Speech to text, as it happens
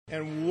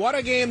And what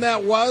a game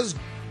that was.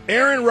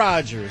 Aaron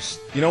Rodgers.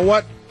 You know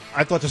what?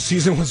 I thought the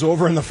season was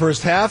over in the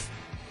first half.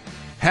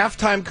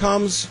 Halftime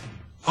comes.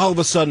 All of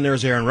a sudden,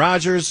 there's Aaron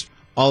Rodgers.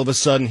 All of a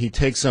sudden, he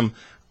takes them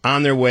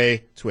on their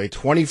way to a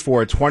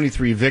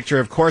 24-23 victory.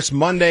 Of course,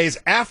 Mondays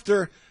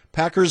after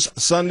Packers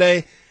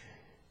Sunday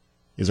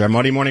is our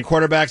Monday Morning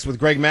Quarterbacks with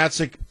Greg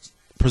Matzek,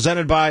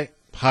 presented by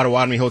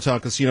Potawatomi Hotel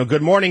and Casino.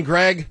 Good morning,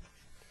 Greg.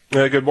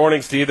 Good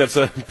morning, Steve. That's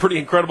a pretty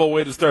incredible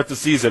way to start the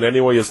season, any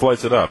way you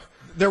slice it up.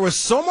 There was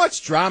so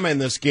much drama in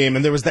this game,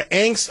 and there was the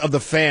angst of the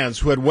fans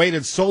who had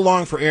waited so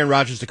long for Aaron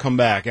Rodgers to come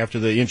back after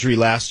the injury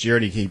last year,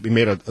 and he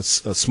made a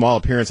small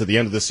appearance at the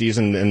end of the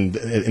season and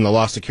in the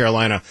loss to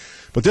Carolina.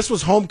 But this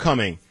was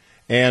homecoming,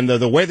 and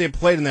the way they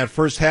played in that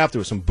first half, there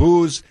was some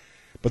boos,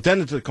 but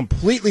then to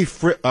completely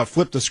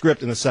flip the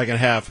script in the second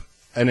half,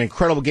 an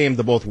incredible game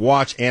to both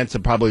watch and to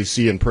probably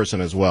see in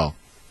person as well.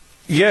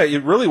 Yeah,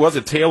 it really was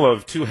a tale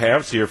of two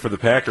halves here for the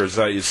Packers.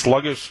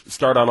 Sluggish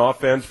start on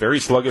offense, very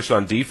sluggish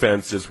on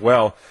defense as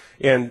well.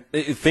 And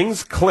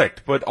things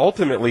clicked, but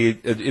ultimately,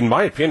 in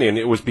my opinion,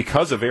 it was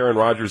because of Aaron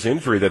Rodgers'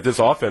 injury that this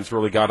offense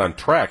really got on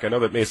track. I know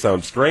that may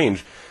sound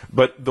strange,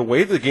 but the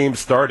way the game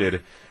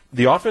started,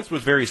 the offense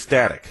was very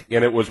static,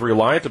 and it was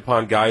reliant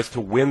upon guys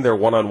to win their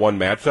one-on-one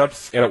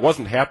matchups, and it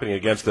wasn't happening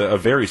against a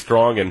very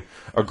strong and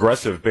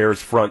aggressive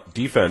Bears front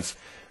defense.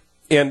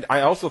 And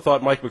I also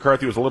thought Mike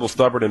McCarthy was a little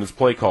stubborn in his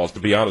play calls, to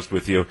be honest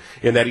with you,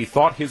 in that he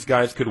thought his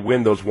guys could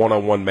win those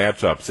one-on-one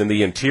matchups in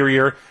the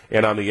interior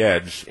and on the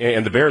edge.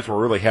 And the Bears were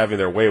really having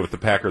their way with the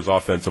Packers'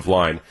 offensive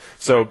line.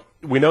 So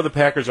we know the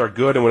Packers are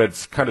good, and when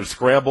it's kind of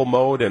scramble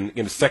mode and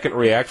in second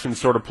reaction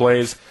sort of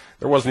plays,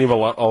 there wasn't even a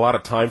lot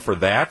of time for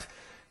that.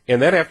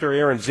 And then after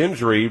Aaron's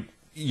injury,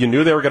 you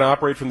knew they were going to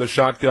operate from the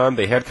shotgun.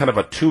 They had kind of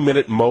a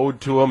 2-minute mode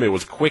to them. It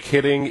was quick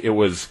hitting. It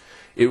was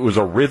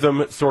a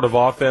rhythm sort of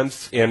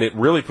offense, and it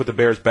really put the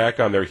Bears back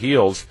on their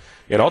heels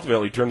and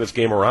ultimately turned this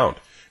game around.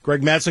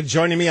 Greg Matzek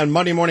joining me on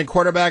Monday Morning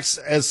Quarterbacks.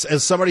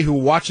 As somebody who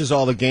watches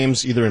all the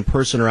games either in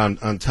person or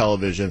on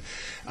television,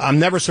 I'm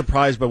never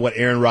surprised by what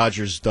Aaron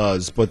Rodgers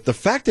does. But the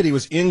fact that he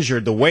was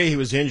injured, the way he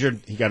was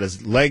injured, he got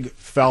his leg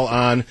fell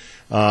on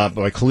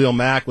by Khalil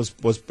Mack was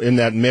in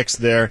that mix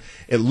there.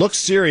 It looked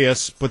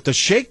serious, but to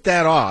shake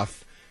that off,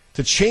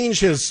 to change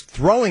his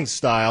throwing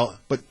style,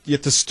 but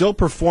yet to still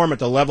perform at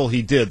the level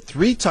he did,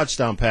 3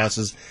 touchdown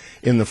passes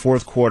in the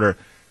fourth quarter,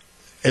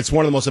 it's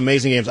one of the most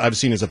amazing games I've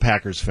seen as a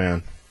Packers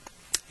fan.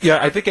 Yeah,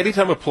 I think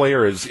anytime a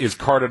player is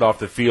carted off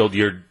the field,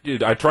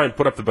 I try and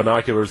put up the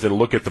binoculars and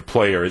look at the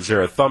player. Is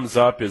there a thumbs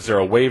up? Is there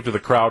a wave to the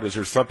crowd? Is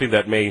there something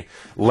that may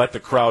let the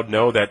crowd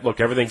know that,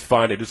 look, everything's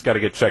fine, I just got to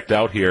get checked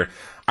out here?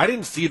 I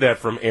didn't see that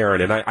from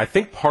Aaron, and I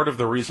think part of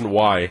the reason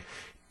why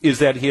is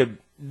that he had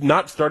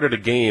not started a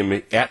game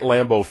at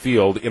Lambeau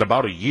Field in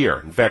about a year.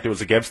 In fact, it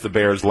was against the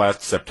Bears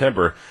last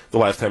September, the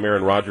last time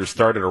Aaron Rodgers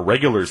started a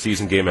regular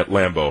season game at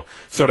Lambeau.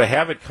 So to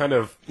have it kind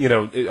of,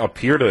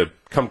 appear to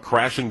come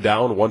crashing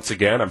down once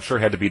again, I'm sure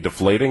had to be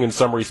deflating in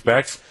some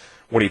respects.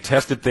 When he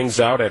tested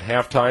things out at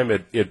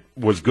halftime, it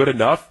was good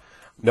enough.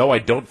 No, I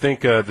don't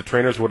think the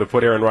trainers would have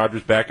put Aaron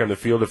Rodgers back on the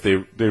field if they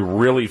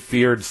really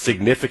feared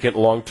significant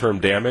long-term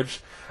damage.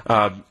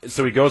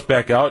 So he goes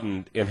back out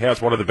and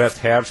has one of the best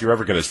halves you're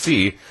ever going to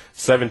see,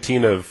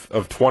 17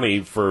 of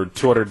 20 for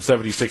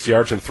 276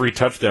 yards and 3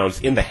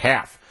 touchdowns in the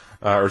half,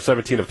 or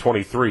 17 of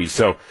 23.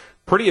 So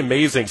pretty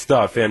amazing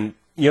stuff. And,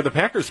 the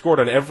Packers scored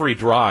on every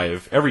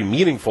drive, every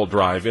meaningful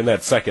drive in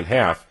that second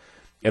half,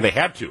 and they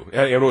had to.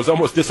 And it was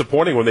almost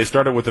disappointing when they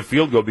started with the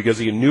field goal because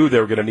you knew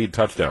they were going to need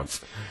touchdowns.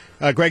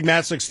 Greg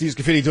Matzek, Steve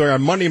Scaffidi doing our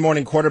Monday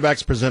Morning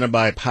Quarterbacks presented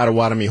by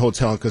Potawatomi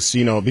Hotel and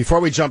Casino. Before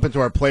we jump into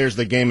our players of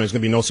the game, there's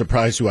going to be no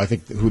surprise who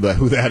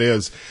that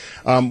is.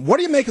 What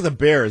do you make of the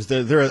Bears?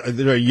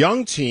 They're a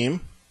young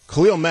team.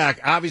 Khalil Mack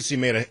obviously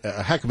made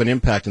a heck of an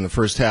impact in the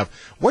first half.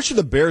 What should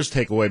the Bears'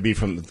 takeaway be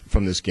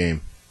from this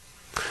game?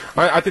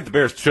 I think the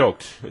Bears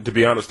choked, to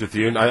be honest with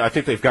you. And I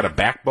think they've got a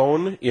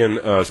backbone in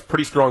a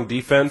pretty strong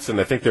defense,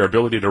 and I think their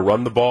ability to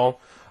run the ball.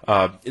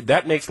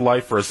 That makes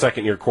life for a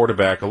second-year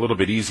quarterback a little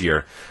bit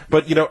easier.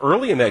 But,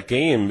 early in that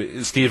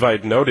game, Steve, I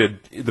had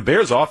noted, the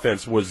Bears'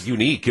 offense was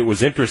unique. It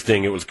was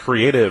interesting. It was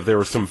creative. There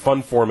were some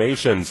fun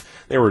formations.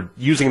 They were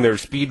using their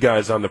speed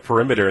guys on the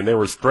perimeter, and they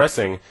were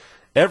stressing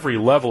every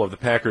level of the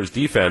Packers'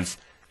 defense.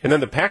 And then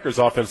the Packers'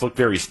 offense looked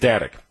very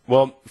static.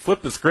 Well,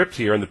 flip the script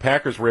here, and the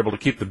Packers were able to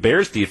keep the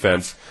Bears'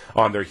 defense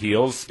on their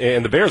heels,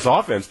 and the Bears'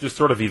 offense just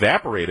sort of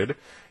evaporated.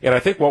 And I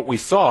think what we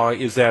saw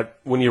is that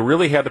when you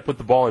really had to put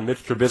the ball in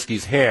Mitch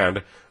Trubisky's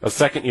hand, a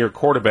second-year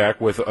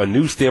quarterback with a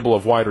new stable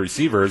of wide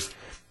receivers,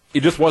 he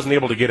just wasn't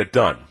able to get it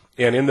done.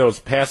 And in those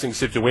passing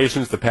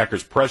situations, the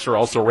Packers' pressure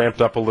also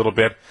ramped up a little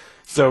bit.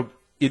 So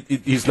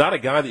he's not a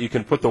guy that you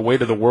can put the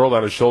weight of the world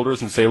on his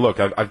shoulders and say, look,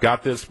 I've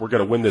got this, we're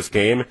going to win this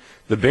game.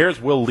 The Bears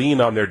will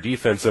lean on their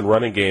defense and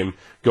running game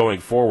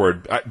going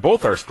forward.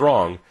 Both are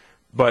strong,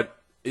 but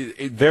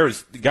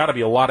there's got to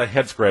be a lot of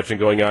head-scratching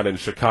going on in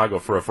Chicago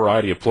for a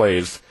variety of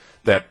plays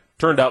that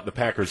turned out in the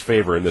Packers'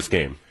 favor in this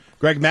game.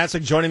 Greg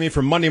Matzek joining me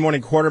for Monday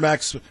Morning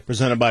Quarterbacks,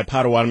 presented by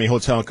Potawatomi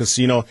Hotel and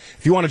Casino.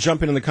 If you want to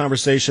jump into the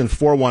conversation,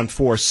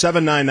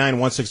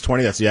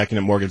 414-799-1620. That's the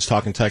Acunet Mortgage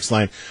talk and text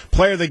line.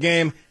 Player of the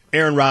game,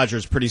 Aaron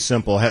Rodgers. Pretty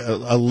simple.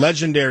 A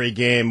legendary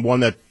game, one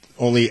that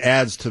only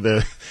adds to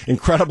the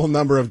incredible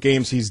number of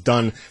games he's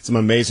done some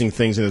amazing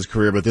things in his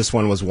career, but this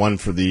one was one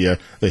for the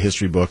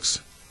history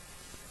books.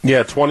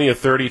 Yeah, 20 of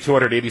 30,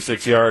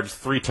 286 yards,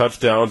 3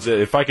 touchdowns.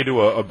 If I could do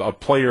a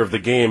player of the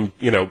game,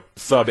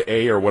 sub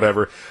A or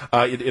whatever,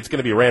 it's going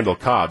to be Randall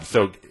Cobb.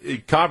 So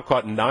Cobb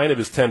caught 9 of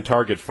his 10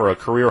 targets for a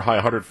career-high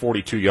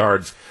 142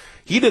 yards.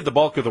 He did the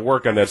bulk of the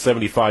work on that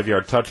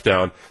 75-yard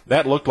touchdown.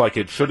 That looked like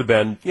it should have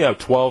been,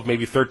 12,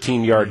 maybe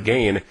 13-yard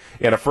gain,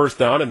 and a first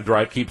down, and the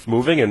drive keeps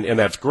moving, and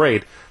that's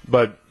great.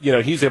 But,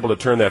 he's able to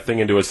turn that thing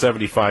into a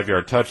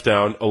 75-yard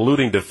touchdown,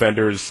 eluding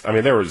defenders. I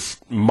mean, there was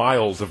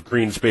miles of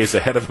green space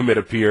ahead of him, it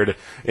appeared,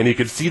 and you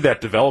could see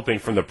that developing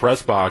from the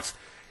press box.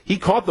 He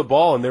caught the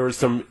ball, and there was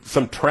some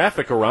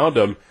traffic around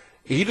him.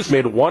 He just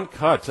made one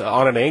cut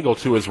on an angle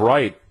to his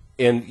right,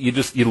 and you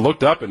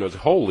looked up, and it was,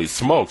 holy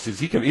smokes, he's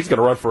going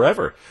to run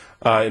forever.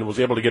 And was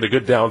able to get a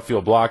good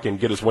downfield block and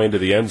get his way into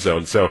the end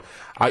zone. So,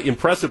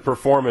 impressive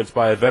performance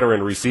by a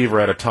veteran receiver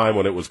at a time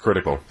when it was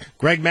critical.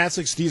 Greg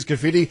Matzek, Steve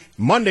Scaffidi,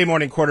 Monday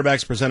Morning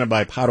Quarterbacks, presented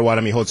by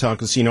Potawatomi Hotel and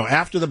Casino.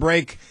 After the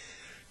break,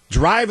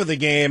 drive of the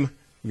game.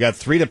 We got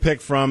 3 to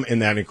pick from in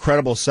that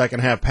incredible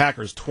second half.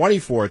 Packers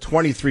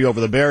 24-23 over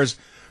the Bears.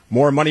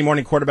 More Monday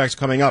Morning Quarterbacks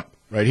coming up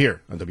right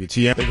here on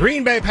WTM. The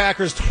Green Bay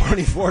Packers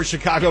 24,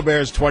 Chicago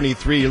Bears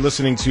 23. You're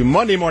listening to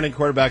Monday Morning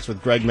Quarterbacks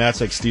with Greg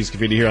Matzek, Steve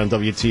Scaffidi here on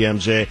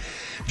WTMJ.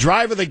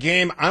 Drive of the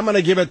game, I'm going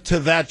to give it to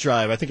that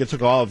drive. I think it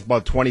took all of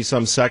about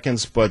 20-some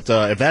seconds, but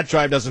if that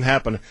drive doesn't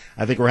happen,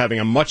 I think we're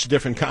having a much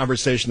different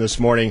conversation this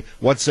morning.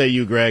 What say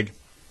you, Greg?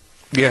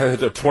 Yeah,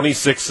 the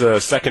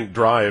 26-second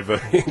drive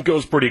it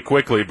goes pretty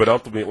quickly, but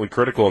ultimately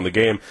critical in the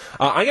game.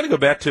 I'm going to go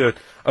back to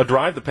a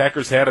drive the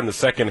Packers had in the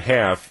second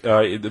half.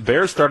 The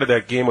Bears started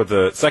that game with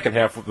the second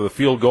half with a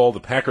field goal.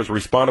 The Packers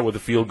responded with a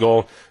field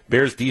goal.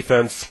 Bears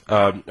offense,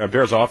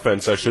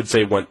 I should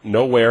say, went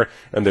nowhere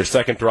in their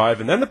second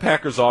drive. And then the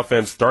Packers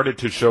offense started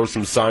to show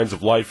some signs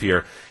of life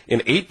here.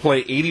 An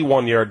 8-play,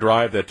 81-yard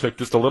drive that took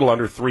just a little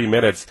under 3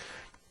 minutes.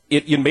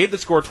 You made the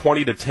score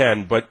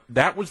 20-10, but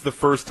that was the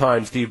first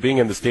time, Steve, being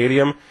in the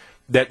stadium,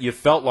 that you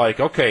felt like,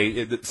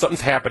 okay,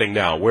 something's happening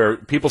now, where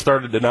people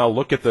started to now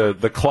look at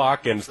the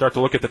clock and start to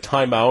look at the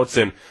timeouts,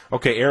 and,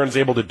 okay, Aaron's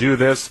able to do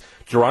this.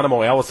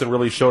 Geronimo Allison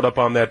really showed up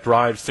on that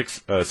drive,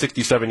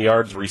 67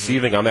 yards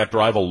receiving on that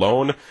drive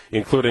alone,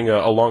 including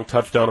a long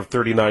touchdown of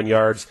 39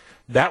 yards.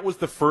 That was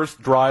the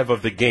first drive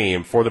of the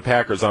game for the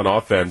Packers on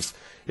offense.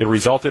 It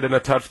resulted in a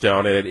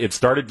touchdown, and it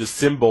started to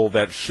symbol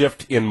that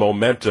shift in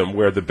momentum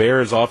where the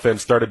Bears'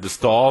 offense started to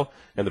stall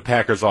and the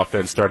Packers'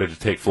 offense started to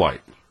take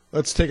flight.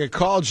 Let's take a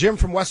call. Jim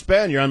from West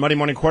Bend, you're on Monday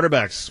Morning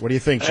Quarterbacks. What do you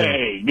think, Jim?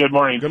 Hey, good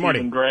morning. Good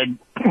morning, Greg.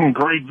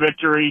 Great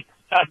victory.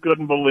 I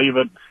couldn't believe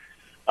it.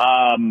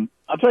 I'll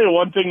tell you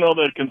one thing, though,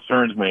 that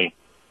concerns me.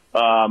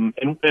 By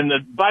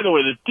the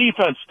way, the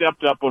defense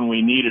stepped up when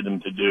we needed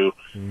them to do,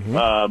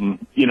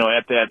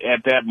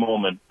 at that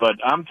moment. But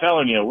I'm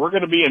telling you, we're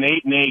going to be an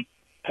 8-8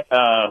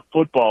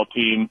 football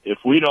team if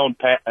we don't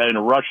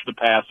rush the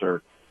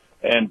passer.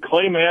 And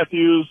Clay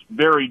Matthews,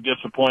 very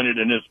disappointed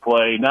in his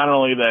play. Not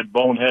only that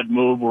bonehead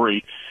move where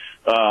he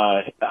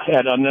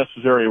had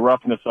unnecessary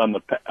roughness on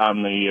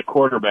the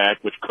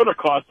quarterback, which could have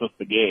cost us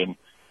the game,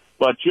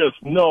 but just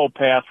no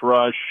pass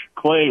rush.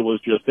 Clay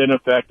was just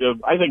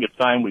ineffective. I think it's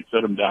time we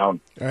sit him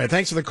down. All right,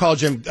 thanks for the call,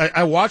 Jim.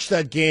 I watched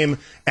that game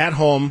at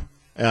home.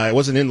 It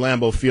wasn't in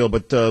Lambeau Field,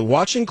 but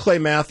watching Clay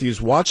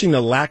Matthews, watching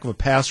the lack of a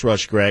pass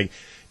rush, Greg,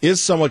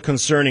 is somewhat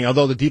concerning,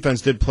 although the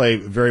defense did play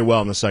very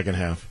well in the second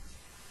half.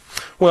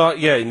 Well,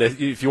 yeah,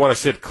 if you want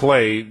to sit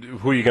Clay,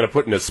 who are you going to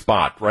put in his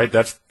spot, right?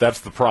 That's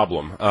the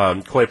problem.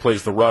 Clay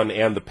plays the run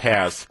and the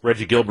pass.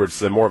 Reggie Gilbert's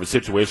more of a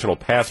situational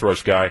pass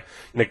rush guy.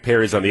 Nick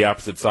Perry's on the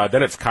opposite side.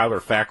 Then it's Kyler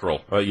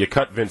Fackrell. You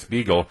cut Vince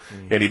Beagle,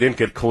 and he didn't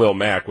get Khalil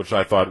Mack, which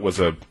I thought was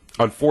a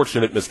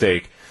unfortunate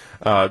mistake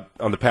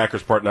on the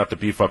Packers' part not to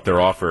beef up their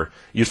offer.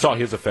 You saw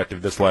his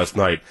effectiveness last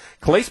night.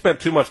 Clay spent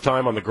too much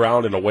time on the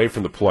ground and away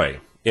from the play.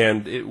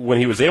 And when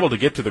he was able to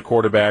get to the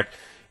quarterback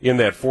in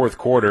that fourth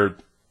quarter,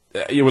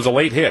 it was a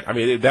late hit. I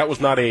mean, that was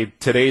not a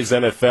today's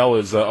NFL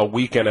is a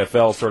weak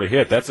NFL sort of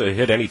hit. That's a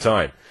hit any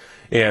time.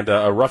 And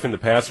roughing the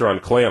passer on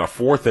Clay on a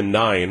 4th and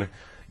 9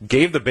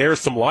 gave the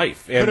Bears some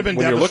life. And could have been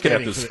when you're looking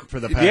at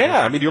for the Packers.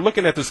 Yeah, I mean, you're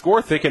looking at the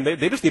score thinking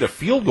they just need a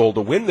field goal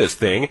to win this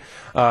thing.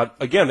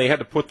 Again, they had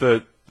to put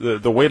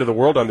the weight of the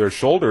world on their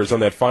shoulders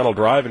on that final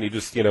drive, and you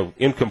just,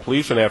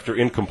 incompletion after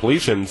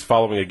incompletions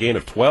following a gain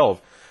of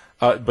 12.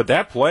 But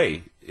that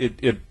play,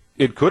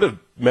 it could have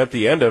meant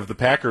the end of the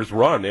Packers'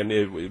 run,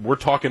 and we're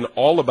talking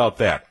all about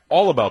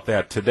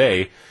that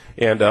today.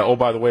 And,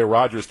 by the way,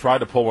 Rodgers tried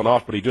to pull one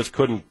off, but he just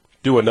couldn't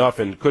do enough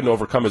and couldn't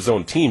overcome his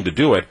own team to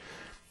do it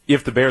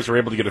if the Bears are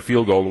able to get a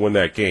field goal and win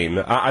that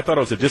game. I thought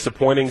it was a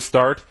disappointing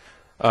start.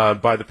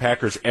 by the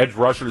Packers edge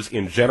rushers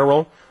in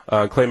general.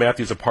 Clay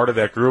Matthews a part of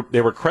that group.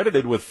 They were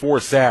credited with 4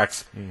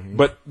 sacks,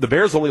 but the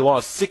Bears only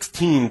lost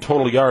 16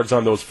 total yards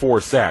on those 4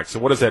 sacks. So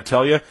what does that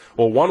tell you?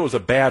 Well, one was a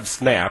bad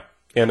snap,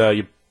 and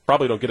you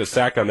probably don't get a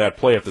sack on that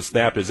play if the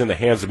snap is in the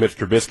hands of Mitch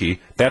Trubisky.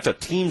 That's a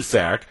team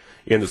sack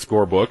in the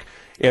scorebook.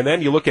 And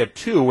then you look at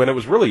 2, and it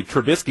was really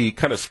Trubisky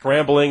kind of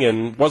scrambling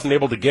and wasn't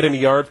able to get any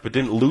yards, but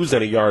didn't lose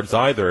any yards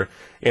either.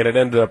 And it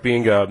ended up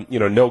being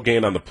no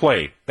gain on the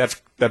play.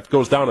 That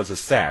goes down as a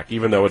sack,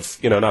 even though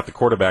it's not the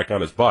quarterback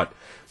on his butt.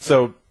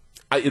 So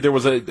there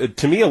was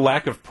to me a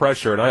lack of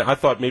pressure, and I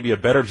thought maybe a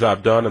better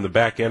job done in the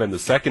back end and the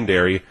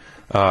secondary.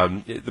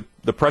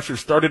 The pressure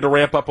started to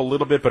ramp up a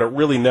little bit, but it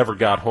really never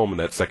got home in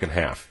that second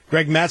half.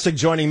 Greg Matzek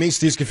joining me,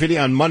 Steve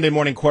Scaffidi, on Monday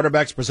Morning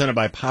Quarterbacks, presented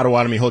by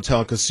Potawatomi Hotel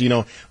and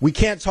Casino. We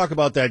can't talk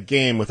about that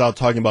game without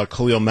talking about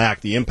Khalil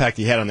Mack, the impact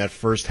he had on that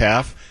first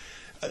half.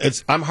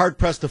 I'm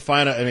hard-pressed to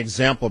find an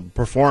example of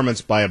performance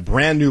by a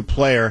brand-new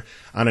player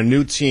on a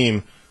new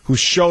team who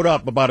showed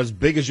up about as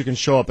big as you can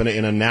show up in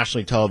a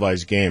nationally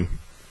televised game.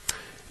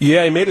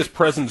 Yeah, he made his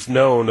presence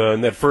known in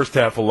that first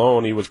half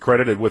alone. He was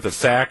credited with a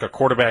sack, a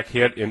quarterback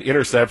hit, an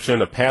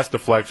interception, a pass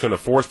deflection, a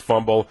forced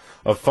fumble,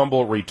 a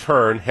fumble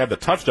return, had the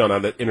touchdown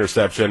on that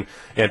interception,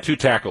 and 2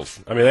 tackles.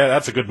 I mean,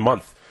 that's a good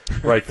month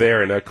right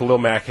there, and Khalil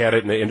Mack had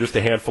it in just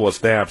a handful of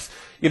snaps.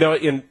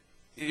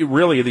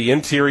 Really, the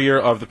interior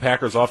of the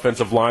Packers'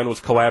 offensive line was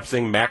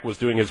collapsing. Mack was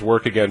doing his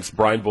work against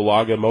Brian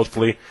Bulaga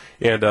mostly,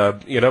 and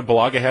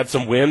Bulaga had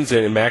some wins,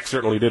 and Mack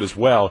certainly did as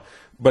well.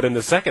 But in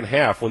the second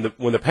half, when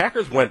the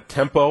Packers went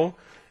tempo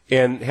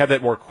and had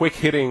that more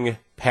quick-hitting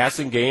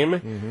passing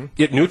game,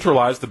 it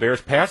neutralized the Bears'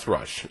 pass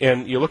rush.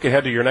 And you look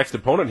ahead to your next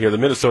opponent here, the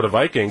Minnesota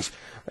Vikings.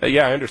 I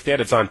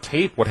understand it's on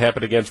tape what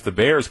happened against the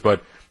Bears,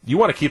 but you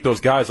want to keep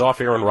those guys off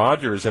Aaron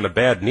Rodgers and a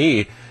bad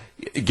knee.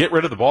 Get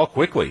rid of the ball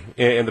quickly.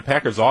 And the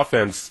Packers'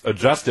 offense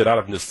adjusted out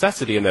of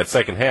necessity in that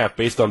second half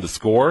based on the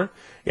score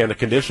and the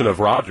condition of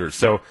Rodgers.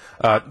 So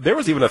there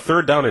was even a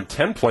 3rd down and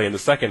 10 play in the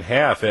second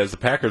half as the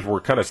Packers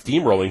were kind of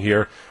steamrolling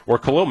here where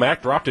Khalil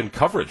Mack dropped in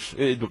coverage.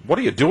 What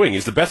are you doing?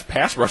 He's the best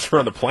pass rusher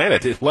on the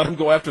planet. Let him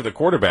go after the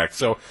quarterback.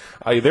 So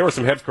there were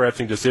some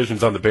head-scratching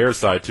decisions on the Bears'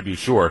 side, to be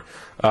sure.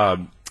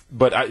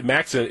 But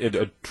Mack's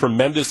a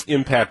tremendous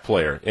impact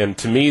player. And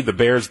to me, the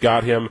Bears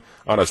got him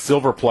on a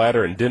silver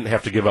platter and didn't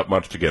have to give up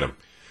much to get him.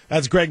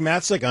 That's Greg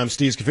Matzek. I'm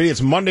Steve Scaffidi.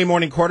 It's Monday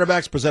Morning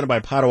Quarterbacks presented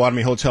by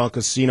Potawatomi Hotel and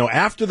Casino.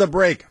 After the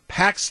break,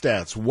 pack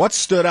stats. What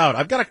stood out?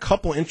 I've got a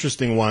couple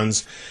interesting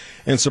ones.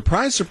 And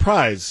surprise,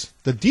 surprise,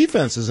 the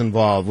defense is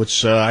involved,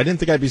 which I didn't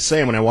think I'd be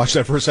saying when I watched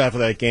that first half of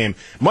that game.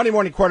 Monday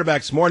Morning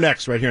Quarterbacks, more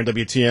next right here on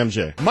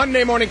WTMJ.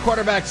 Monday Morning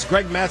Quarterbacks,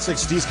 Greg Matzek,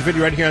 Steve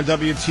Scaffidi right here on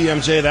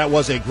WTMJ. That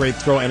was a great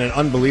throw and an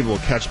unbelievable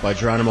catch by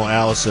Geronimo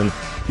Allison.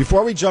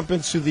 Before we jump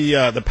into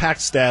the pack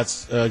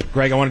stats,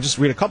 Greg, I want to just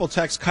read a couple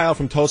texts. Kyle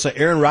from Tulsa.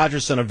 Aaron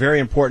Rodgers sent a very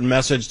important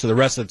message to the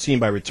rest of the team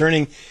by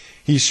returning.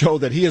 He showed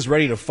that he is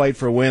ready to fight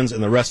for wins,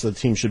 and the rest of the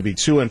team should be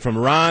too. And from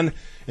Ron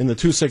in the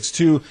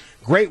 262,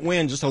 great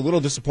win, just a little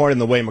disappointed in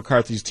the way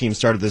McCarthy's team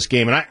started this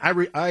game. And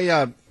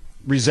I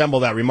resemble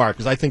that remark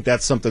because I think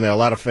that's something that a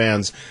lot of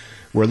fans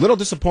were a little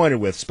disappointed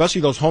with, especially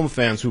those home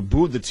fans who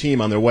booed the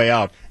team on their way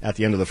out at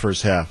the end of the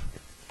first half.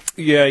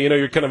 Yeah,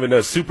 you're kind of in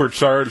a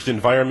supercharged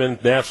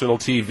environment, national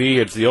TV.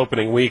 It's the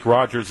opening week.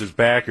 Rodgers is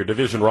back, your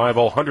division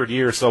rival,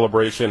 100-year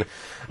celebration.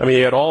 I mean,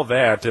 you had all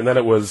that, and then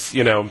it was,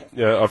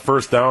 a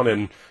first down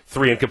and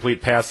 3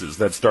 incomplete passes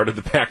that started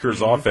the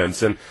Packers'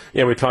 offense. And,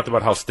 we talked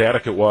about how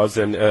static it was,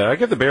 and I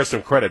give the Bears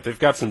some credit. They've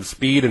got some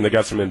speed, and they've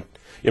got some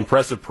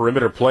impressive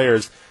perimeter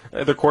players.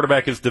 Their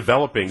quarterback is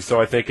developing, so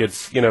I think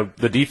it's,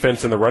 the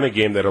defense and the running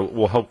game that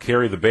will help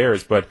carry the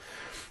Bears. But,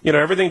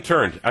 everything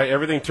turned.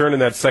 Everything turned in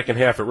that second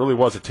half. It really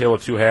was a tale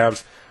of 2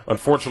 halves.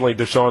 Unfortunately,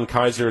 DeShone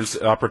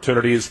Kizer's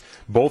opportunities,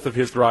 both of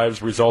his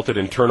drives resulted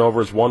in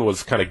turnovers. One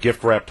was kind of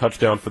gift-wrapped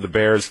touchdown for the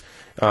Bears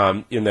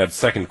in that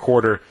second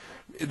quarter.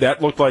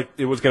 That looked like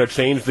it was going to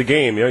change the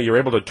game. You were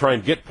able to try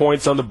and get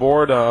points on the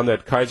board on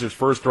that Kizer's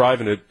first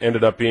drive, and it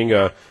ended up being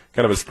a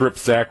kind of a strip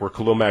sack where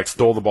Khalil Mack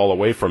stole the ball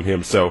away from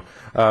him. So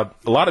a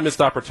lot of missed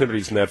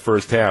opportunities in that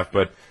first half,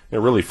 but it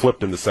really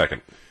flipped in the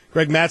second.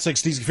 Greg Matzek,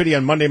 Steve Scaffidi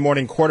on Monday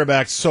Morning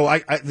Quarterbacks. So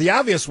the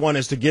obvious one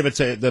is to give it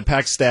to the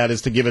pack stat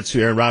is to give it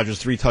to Aaron Rodgers,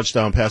 3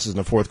 touchdown passes in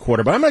the fourth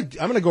quarter. But I'm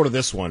going to go to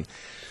this one.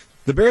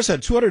 The Bears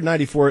had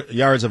 294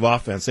 yards of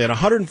offense. They had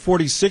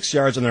 146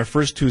 yards in their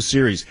first 2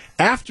 series.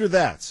 After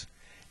that,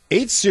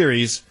 8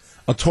 series,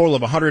 a total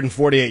of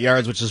 148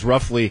 yards, which is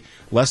roughly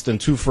less than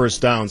 2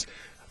 first downs.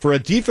 For a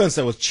defense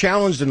that was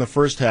challenged in the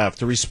first half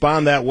to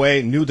respond that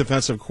way, new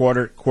defensive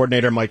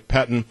coordinator Mike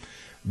Pettin.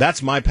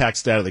 That's my pack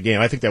stat of the game.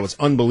 I think that was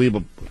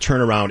unbelievable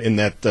turnaround in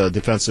that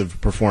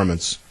defensive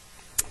performance.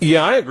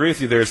 Yeah, I agree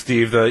with you there,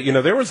 Steve.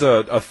 There was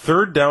a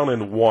 3rd down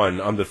and 1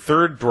 on the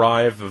 3rd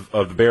drive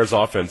of the Bears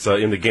offense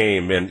in the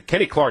game, and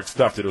Kenny Clark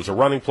stuffed it. It was a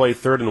running play,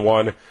 3rd and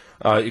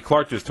 1.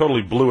 Clark just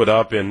totally blew it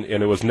up, and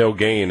it was no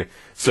gain.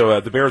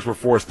 So the Bears were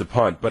forced to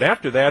punt. But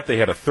after that, they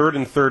had a 3rd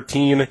and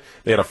 13.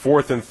 They had a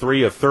 4th and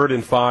 3, a 3rd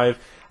and 5.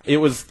 It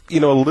was, a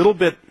little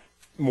bit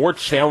more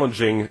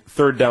challenging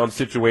third down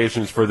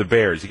situations for the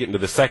Bears. You get into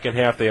the second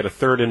half, they had a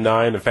 3rd and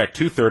 9, in fact,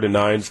 2 3rd and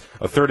 9s,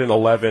 a 3rd and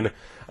 11,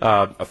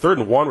 a 3rd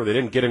and 1 where they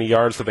didn't get any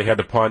yards, so they had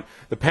to punt.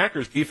 The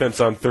Packers' defense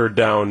on third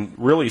down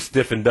really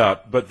stiffened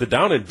up, but the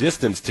down and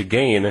distance to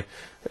gain,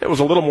 it was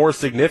a little more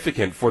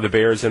significant for the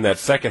Bears in that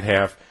second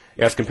half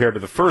as compared to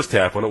the first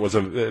half when it was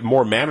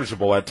more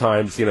manageable at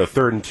times,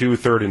 3rd and 2,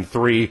 3rd and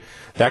 3,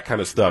 that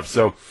kind of stuff.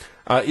 So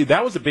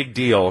that was a big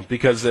deal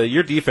because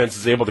your defense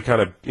is able to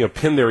kind of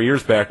pin their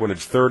ears back when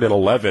it's 3rd and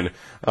 11.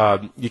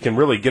 You can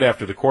really get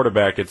after the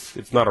quarterback.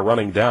 It's not a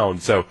running down.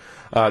 So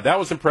that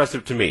was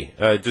impressive to me.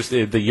 Just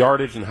the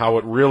yardage and how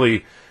it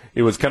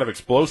was kind of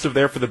explosive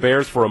there for the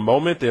Bears for a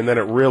moment, and then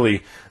it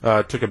really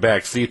took a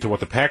back seat to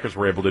what the Packers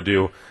were able to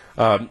do.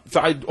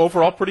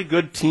 Overall, pretty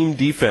good team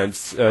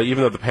defense, even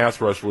though the pass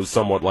rush was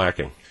somewhat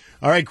lacking.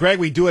 All right, Greg,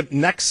 we do it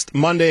next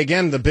Monday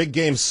again, the big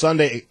game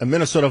Sunday,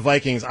 Minnesota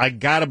Vikings. I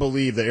got to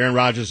believe that Aaron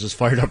Rodgers is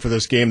fired up for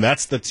this game.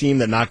 That's the team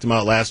that knocked him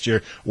out last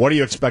year. What do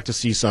you expect to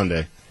see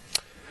Sunday?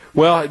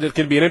 Well, it's going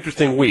to be an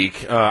interesting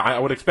week. I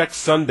would expect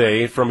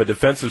Sunday, from a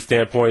defensive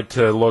standpoint,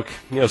 to look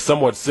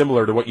somewhat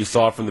similar to what you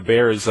saw from the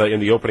Bears in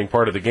the opening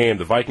part of the game.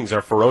 The Vikings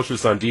are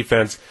ferocious on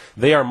defense.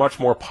 They are much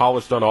more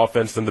polished on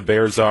offense than the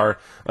Bears are.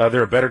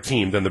 They're a better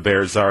team than the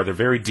Bears are. They're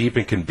very deep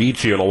and can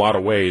beat you in a lot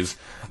of ways.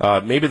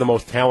 Maybe the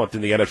most talent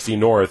in the NFC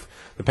North.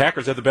 The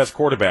Packers have the best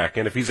quarterback,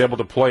 and if he's able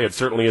to play, it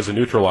certainly is a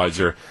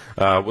neutralizer.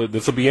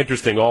 This will be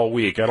interesting all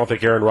week. I don't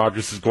think Aaron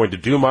Rodgers is going to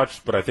do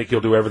much, but I think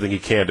he'll do everything he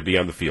can to be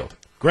on the field.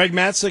 Greg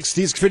Matzek,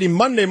 Steve Scaffidi,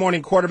 Monday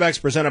Morning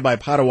Quarterbacks, presented by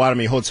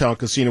Potawatomi Hotel and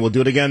Casino. We'll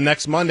do it again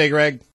next Monday, Greg.